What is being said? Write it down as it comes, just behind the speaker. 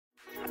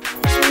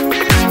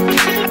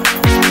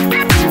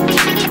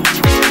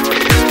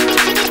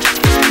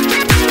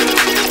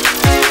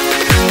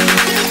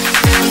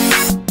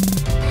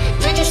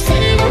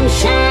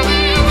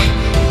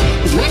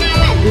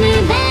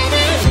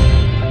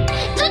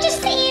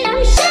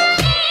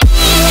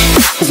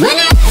Hello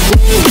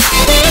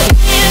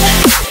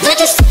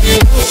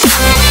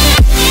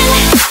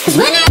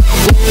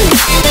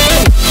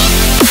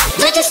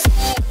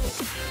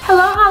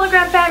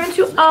Hologram Fam, and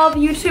to all the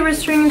YouTubers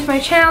streaming to my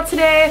channel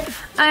today.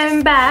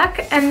 I'm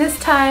back, and this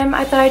time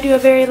I thought I'd do a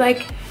very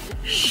like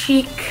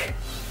chic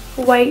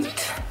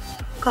white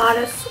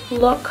goddess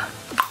look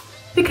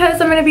because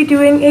I'm going to be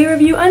doing a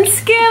review on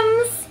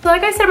Skims. So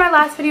like I said in my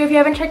last video, if you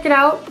haven't checked it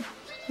out,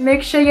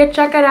 make sure you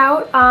check it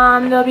out.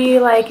 There'll be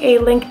like a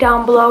link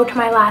down below to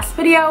my last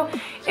video.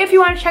 If you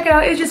want to check it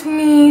out, it's just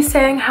me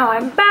saying how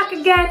I'm back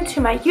again to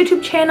my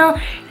YouTube channel.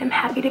 I'm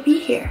happy to be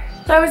here.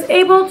 So I was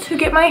able to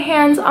get my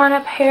hands on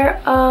a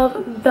pair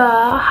of the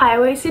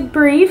high-waisted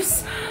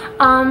briefs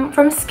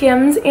from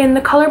Skims in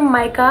the color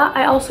mica.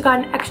 I also got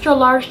an extra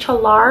large to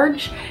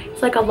large.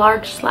 It's like a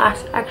large slash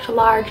extra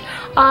large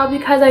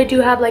because I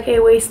do have like a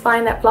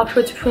waistline that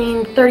fluctuates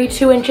between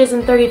 32 inches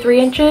and 33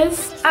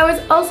 inches. I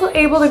was also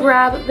able to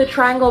grab the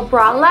triangle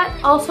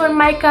bralette, also in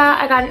mica.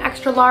 I got an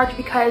extra large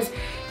because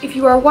if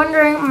you are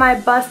wondering, my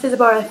bust is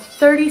about a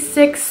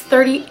 36,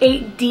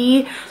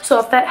 38D. So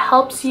if that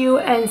helps you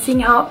and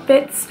seeing how it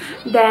fits,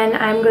 then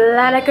I'm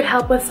glad I could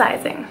help with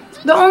sizing.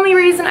 The only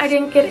reason I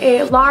didn't get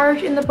a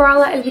large in the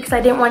bralette is because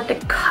I didn't want to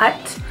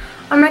cut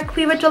on my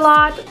cleavage a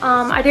lot.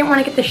 I didn't want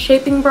to get the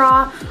shaping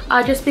bra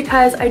just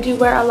because I do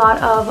wear a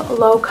lot of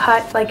low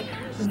cut like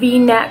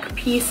V-neck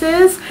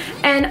pieces,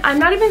 and I'm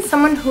not even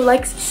someone who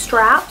likes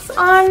straps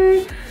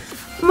on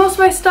most of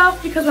my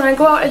stuff because when I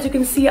go out, as you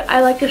can see,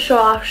 I like to show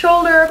off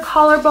shoulder,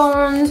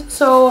 collarbones.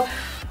 So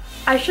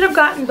I should have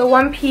gotten the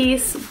one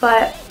piece,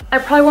 but I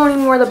probably won't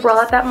even wear the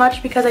bralette that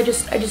much because I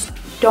just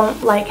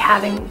don't like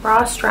having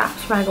bra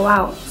straps when I go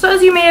out. So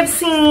as you may have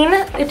seen,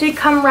 it did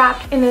come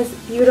wrapped in this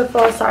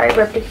beautiful, sorry I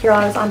ripped it here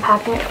while I was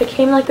unpacking it. It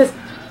came like this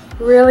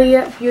really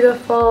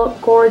beautiful,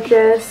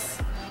 gorgeous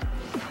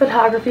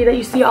photography that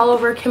you see all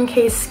over Kim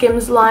K's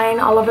Skims line,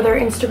 all over their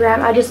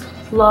Instagram. I just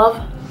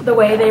love the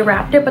way they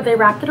wrapped it, but they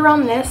wrapped it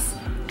around this.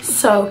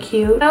 So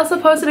cute. I also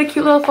posted a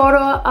cute little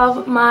photo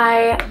of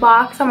my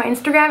box on my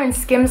Instagram, and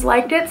Skims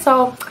liked it.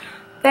 So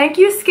thank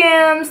you,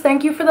 Skims.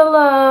 Thank you for the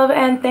love,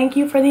 and thank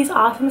you for these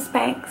awesome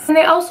Spanx. And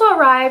they also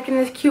arrived in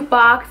this cute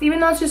box, even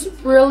though it's just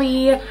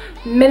really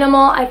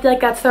minimal. I feel like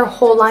that's their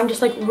whole line,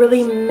 just like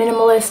really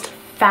minimalist,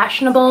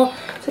 fashionable.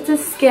 So it's a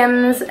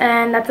Skims,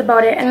 and that's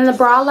about it. And then the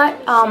bralette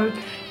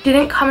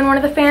didn't come in one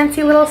of the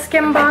fancy little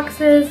Skim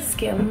boxes.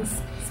 Skims.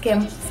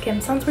 Skim.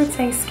 Sounds weird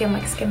saying skim,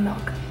 like skim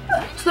milk.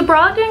 So the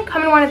bralette didn't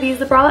come in one of these.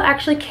 The bralette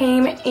actually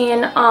came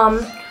in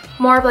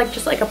more of like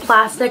just like a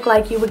plastic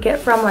like you would get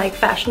from like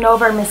Fashion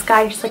Nova or Miss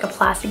Guy, just like a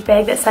plastic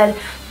bag that said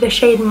the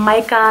shade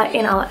mica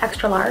in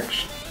extra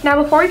large. Now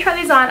before we try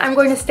these on, I'm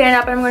going to stand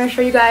up and I'm going to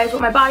show you guys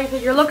what my body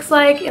figure looks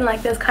like in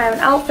like this kind of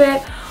an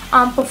outfit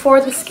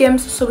before the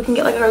Skims, so we can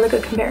get like a really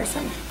good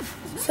comparison.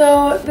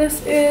 So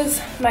this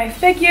is my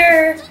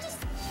figure.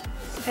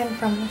 And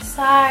from the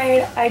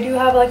side, I do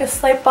have like a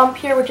slight bump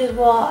here, which is,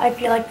 well, I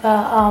feel like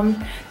the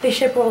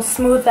Shapewear will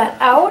smooth that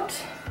out.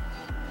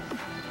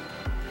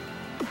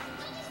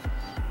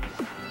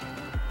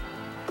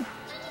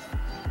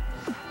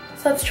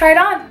 So let's try it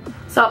on.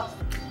 So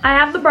I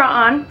have the bra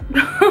on.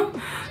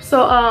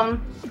 So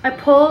I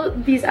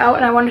pulled these out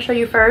and I want to show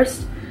you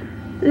first.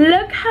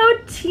 Look how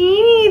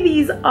teeny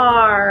these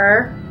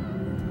are.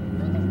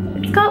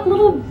 It's got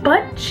little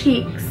butt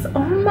cheeks. Oh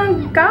my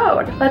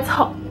god. Let's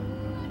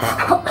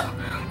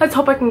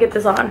hope I can get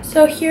this on.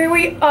 So here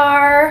we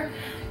are.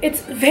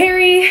 It's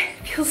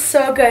feels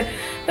so good.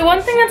 The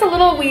one thing that's a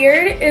little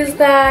weird is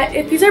that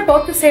if these are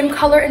both the same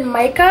color in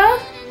mica,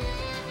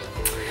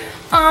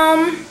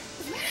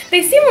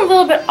 they seem a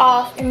little bit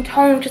off in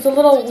tone, which is a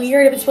little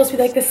weird if it's supposed to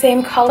be like the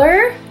same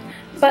color.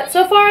 But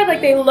so far,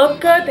 like, they look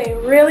good, they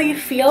really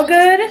feel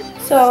good.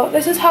 So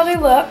this is how they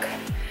look.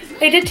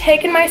 They did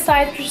take in my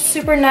sides, which is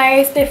super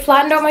nice. They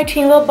flattened out my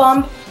teeny little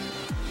bump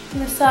on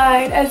the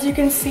side, as you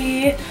can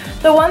see.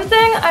 The one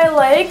thing I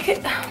like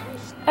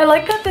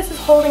that this is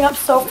holding up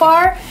so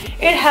far.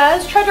 It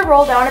has tried to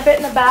roll down a bit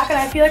in the back, and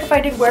I feel like if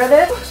I did wear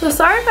this, so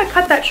sorry if I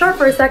cut that short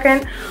for a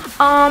second.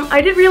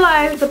 I did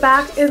realize the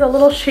back is a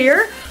little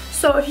sheer,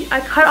 so if I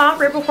cut off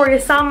right before you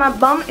saw my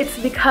bum, it's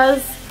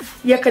because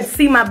you could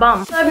see my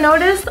bum. So I've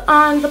noticed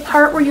on the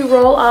part where you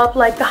roll up,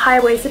 like the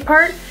high-waisted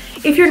part,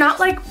 if you're not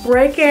like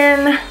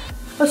breaking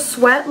a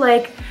sweat,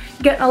 like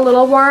getting a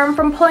little warm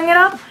from pulling it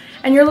up,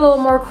 and you're a little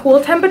more cool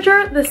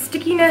temperature, the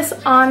stickiness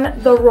on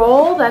the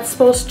roll that's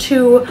supposed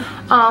to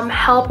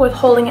help with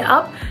holding it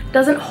up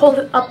doesn't hold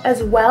it up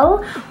as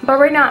well. But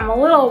right now I'm a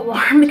little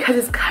warm because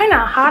it's kind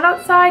of hot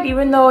outside,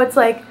 even though it's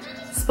like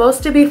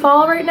supposed to be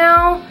fall right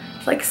now.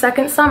 It's like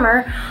second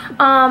summer.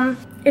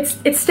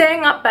 It's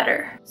staying up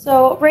better.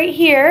 So right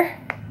here,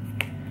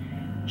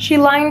 she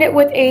lined it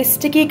with a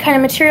sticky kind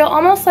of material,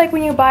 almost like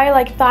when you buy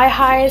like thigh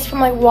highs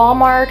from like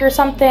Walmart or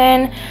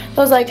something,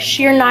 those like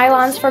sheer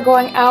nylons for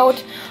going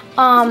out.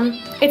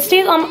 It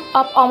stays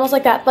up almost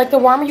like that. Like the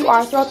warmer you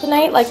are throughout the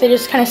night, like they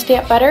just kind of stay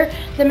up better.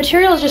 The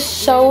material is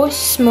just so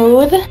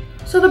smooth.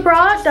 So the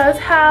bra does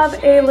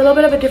have a little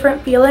bit of a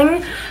different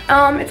feeling.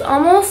 It's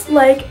almost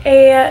like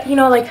a, you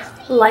know, like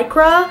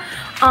lycra,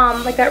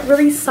 like that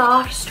really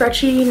soft,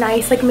 stretchy,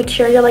 nice like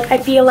material. Like I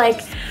feel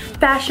like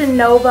Fashion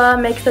Nova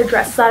makes their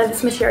dresses out of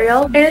this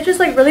material, and it's just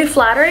like really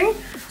flattering.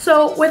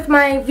 So with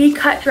my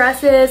V-cut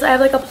dresses, I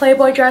have like a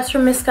Playboy dress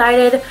from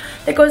Misguided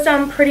that goes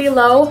down pretty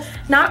low.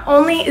 Not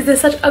only is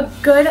this such a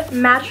good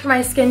match for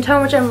my skin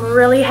tone, which I'm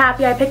really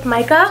happy I picked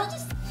mica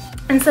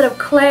instead of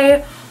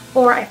clay,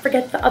 or I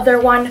forget the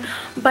other one,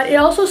 but it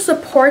also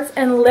supports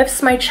and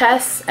lifts my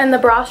chest, and the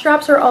bra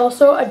straps are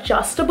also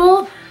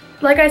adjustable.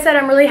 Like I said,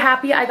 I'm really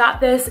happy I got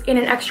this in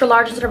an extra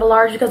large instead of a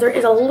large because there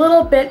is a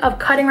little bit of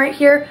cutting right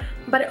here,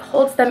 but it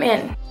holds them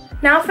in.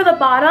 Now for the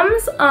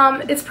bottoms,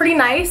 it's pretty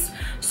nice.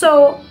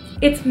 So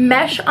it's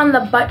mesh on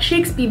the butt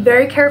cheeks. Be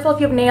very careful if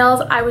you have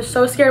nails. I was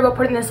so scared about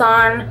putting this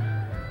on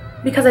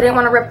because I didn't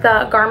want to rip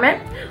the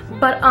garment.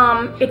 But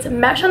it's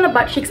mesh on the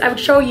butt cheeks. I would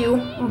show you,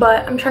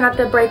 but I'm trying not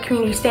to break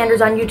community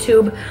standards on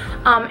YouTube.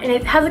 And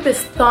it has like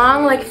this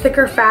thong, like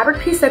thicker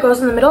fabric piece that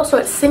goes in the middle, so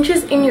it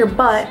cinches in your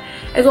butt,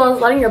 as well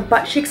as letting your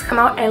butt cheeks come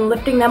out and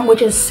lifting them,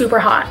 which is super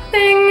hot.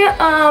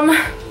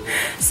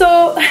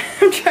 So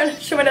I'm trying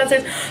to show my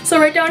downstairs. So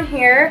right down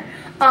here,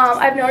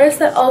 I've noticed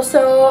that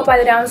also by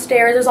the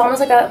downstairs, there's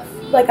almost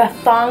like a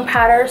thong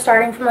pattern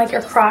starting from like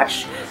your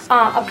crotch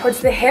up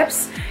towards the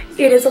hips.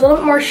 It is a little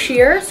bit more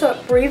sheer, so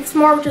it breathes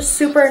more, which is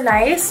super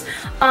nice.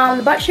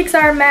 The butt cheeks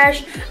are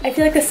mesh. I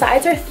feel like the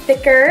sides are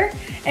thicker,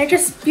 and it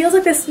just feels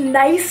like this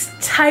nice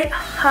tight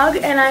hug,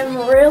 and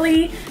I'm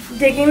really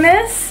digging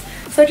this.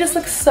 So it just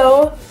looks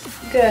so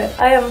good.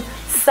 I am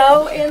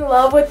so in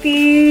love with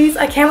these.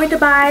 I can't wait to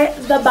buy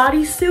the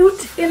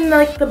bodysuit in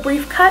like the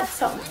brief cut.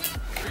 So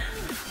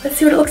let's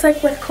see what it looks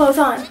like with clothes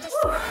on.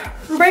 Whew,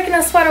 I'm breaking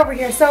a sweat over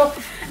here. So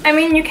I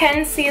mean, you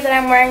can see that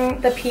I'm wearing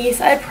the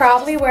piece. I'd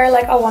probably wear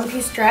like a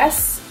one-piece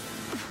dress,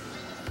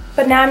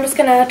 but now I'm just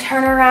gonna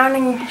turn around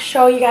and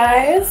show you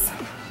guys.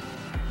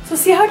 So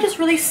see how it just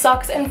really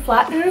sucks and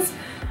flattens?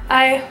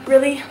 I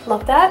really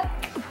love that.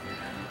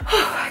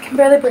 I can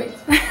barely breathe.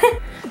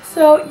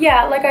 So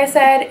yeah, like I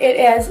said, it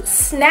has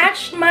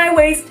snatched my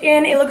waist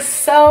in. It looks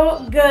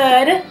so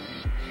good.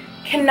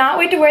 Cannot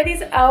wait to wear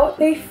these out.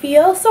 They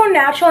feel so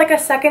natural, like a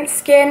second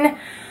skin.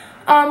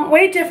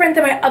 Way different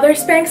than my other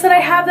Spanx that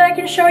I have that I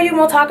can show you and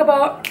we'll talk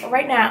about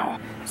right now.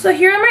 So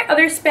here are my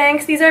other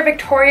Spanx. These are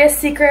Victoria's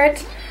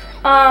Secret.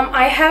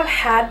 I have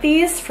had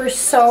these for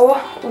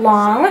so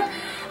long.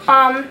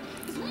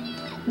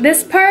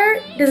 This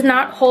part does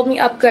not hold me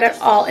up good at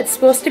all. It's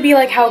supposed to be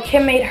like how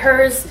Kim made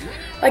hers,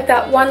 like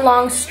that one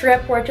long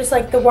strip where just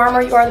like the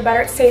warmer you are, the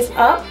better it stays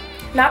up.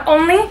 Not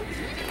only,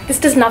 this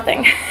does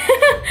nothing.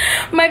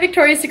 My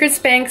Victoria's Secret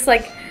Spanx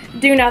like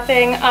do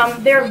nothing.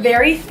 They're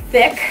very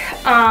thick.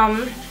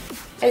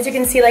 As you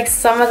can see, like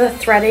some of the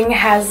threading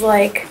has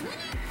like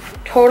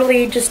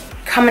totally just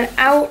coming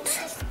out.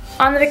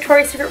 On the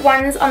Victoria's Secret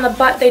ones on the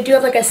butt, they do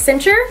have like a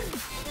cincher.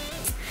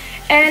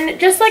 And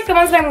just like the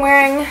ones that I'm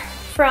wearing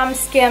from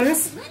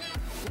Skims,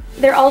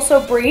 they're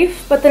also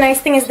brief, but the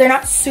nice thing is they're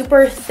not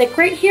super thick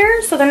right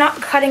here, so they're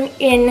not cutting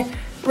in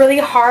really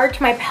hard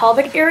to my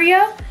pelvic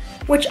area,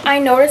 which I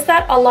noticed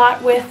that a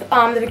lot with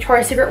the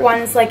Victoria's Secret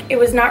ones. Like it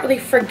was not really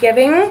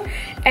forgiving,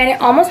 and it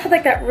almost had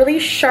like that really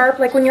sharp,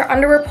 like when your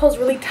underwear pulls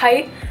really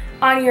tight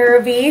on your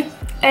V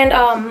and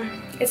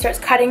it starts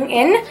cutting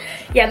in.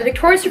 Yeah, the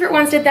Victoria's Secret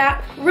ones did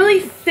that. Really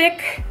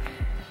thick,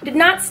 did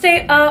not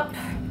stay up,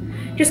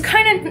 just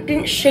kind of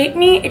didn't shape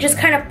me. It just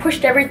kind of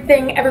pushed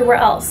everything everywhere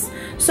else.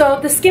 So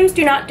the Skims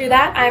do not do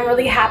that. I'm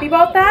really happy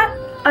about that.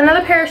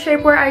 Another pair of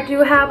shapewear I do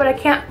have, but I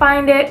can't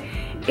find it,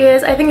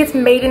 is, I think it's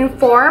Made in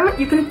Form.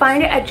 You can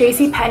find it at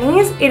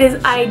JCPenney's. It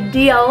is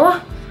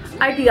ideal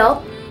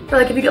for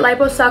like if you get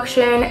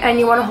liposuction and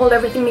you want to hold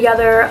everything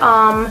together.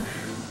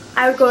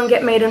 I would go and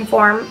get Made in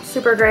Form.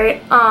 Super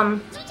great.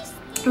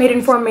 Made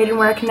in Form, Made in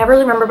Wear, I can never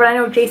really remember, but I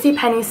know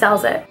JCPenney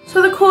sells it.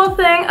 So the cool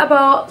thing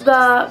about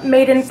the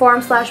Made in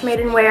Form /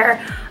 Made in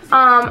Wear,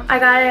 I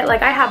got it,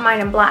 like I have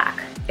mine in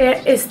black.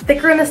 It is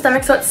thicker in the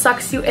stomach, so it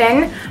sucks you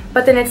in,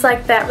 but then it's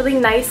like that really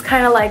nice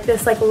kind of like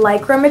this like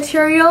lycra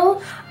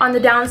material on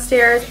the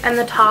downstairs and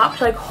the top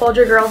to like hold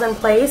your girls in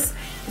place.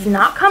 It's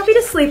not comfy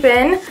to sleep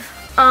in.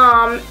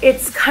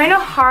 It's kind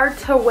of hard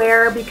to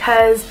wear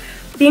because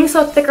being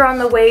so thicker on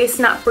the waist,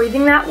 not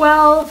breathing that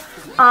well,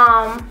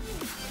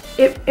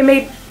 it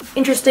made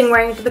interesting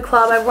wearing it to the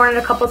club. I've worn it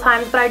a couple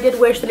times, but I did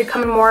wish that it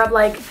come in more of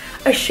like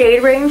a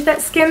shade range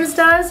that Skims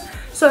does.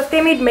 So if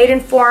they made Made in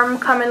Form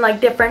come in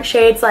like different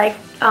shades like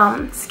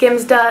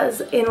Skims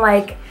does in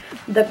like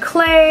the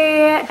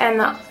clay and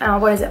the,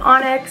 what is it,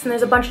 onyx, and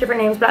there's a bunch of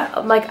different names,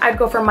 but like I'd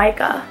go for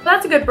mica.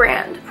 That's a good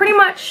brand. Pretty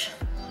much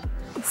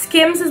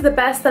Skims is the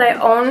best that I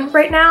own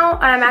right now,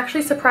 and I'm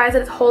actually surprised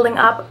that it's holding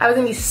up. I was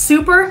gonna be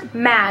super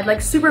mad,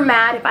 like super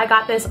mad if I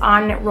got this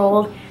on and it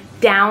rolled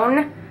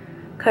down,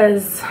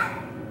 cause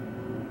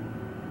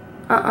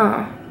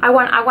I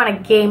want a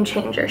game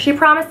changer. She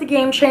promised a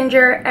game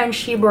changer and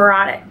she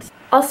brought it.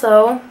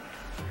 Also,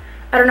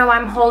 I don't know why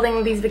I'm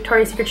holding these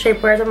Victoria's Secret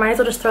shapewears. I might as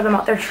well just throw them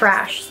out. They're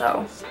trash,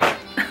 so.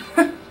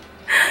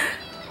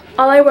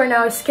 all I wear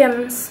now is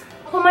Skims.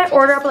 I'll pull my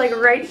order up like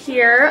right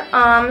here.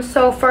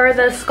 So for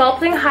the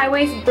sculpting high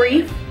waist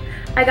brief,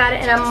 I got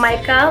it in a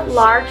mica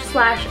large /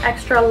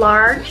 extra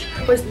large.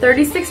 It was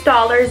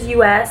 $36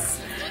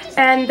 US.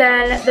 And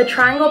then the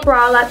triangle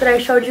bralette that I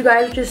showed you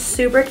guys, which is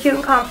super cute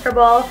and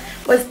comfortable,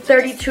 was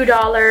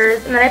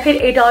 $32. And then I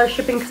paid $8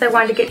 shipping because I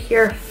wanted to get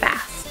here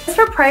fast. As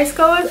for price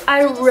goes,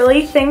 I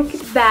really think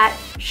that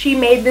she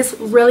made this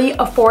really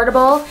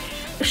affordable.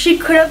 She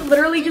could have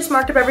literally just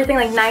marked up everything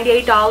like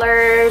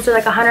 $98 or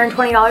like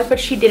 $120, but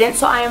she didn't,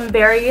 so I am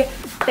very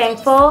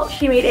thankful.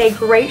 She made a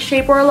great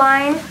shapewear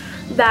line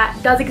that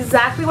does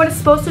exactly what it's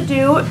supposed to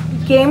do.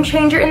 Game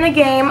changer in the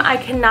game. I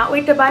cannot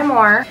wait to buy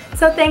more.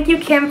 So thank you,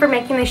 Kim, for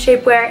making this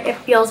shapewear. It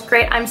feels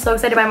great. I'm so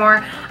excited to buy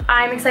more.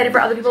 I'm excited for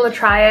other people to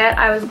try it.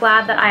 I was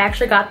glad that I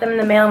actually got them in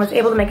the mail and was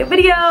able to make a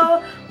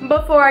video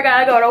before I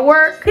gotta go to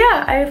work.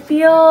 Yeah, I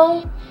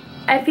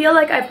feel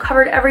like I've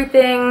covered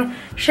everything.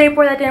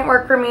 Shapewear that didn't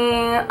work for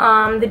me,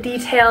 the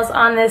details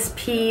on this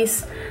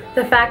piece,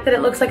 the fact that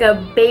it looks like a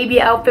baby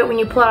outfit when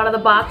you pull it out of the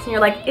box and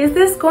you're like, is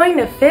this going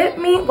to fit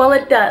me? Well,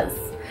 it does.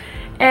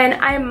 And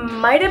I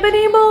might have been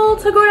able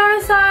to go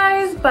down a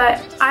size,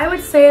 but I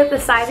would say that the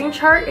sizing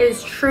chart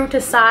is true to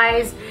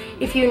size.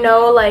 If you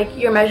know like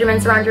your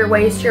measurements around your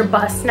waist, your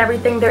bust and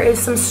everything, there is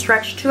some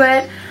stretch to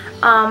it.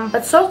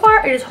 But so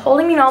far it is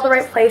holding me in all the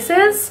right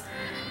places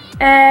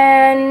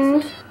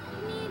and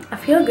I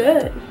feel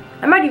good.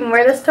 I might even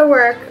wear this to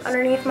work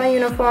underneath my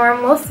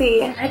uniform. We'll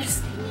see. I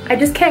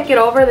just can't get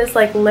over this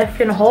like lift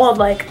and hold.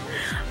 Like,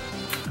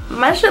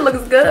 my shit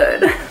looks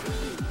good.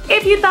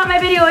 If you thought my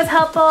video was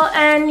helpful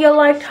and you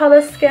liked how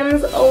the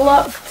Skims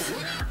looked,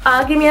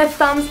 give me a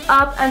thumbs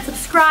up and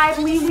subscribe.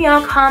 Leave me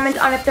a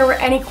comment on if there were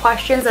any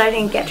questions that I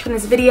didn't get to in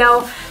this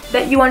video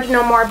that you wanted to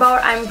know more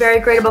about. I'm very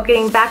great about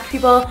getting back to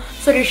people,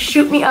 so just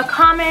shoot me a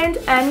comment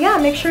and yeah,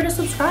 make sure to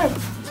subscribe.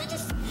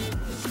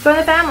 Join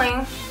the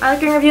family. I like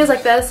doing reviews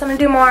like this. I'm gonna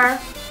do more.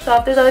 So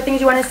if there's other things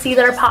you want to see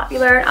that are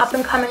popular and up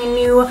and coming and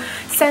new,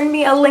 send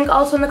me a link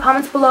also in the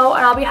comments below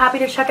and I'll be happy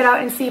to check it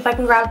out and see if I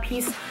can grab a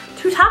piece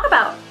to talk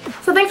about.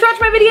 So thanks for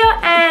watching my video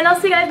and I'll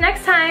see you guys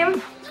next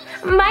time.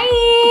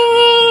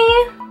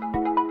 Bye!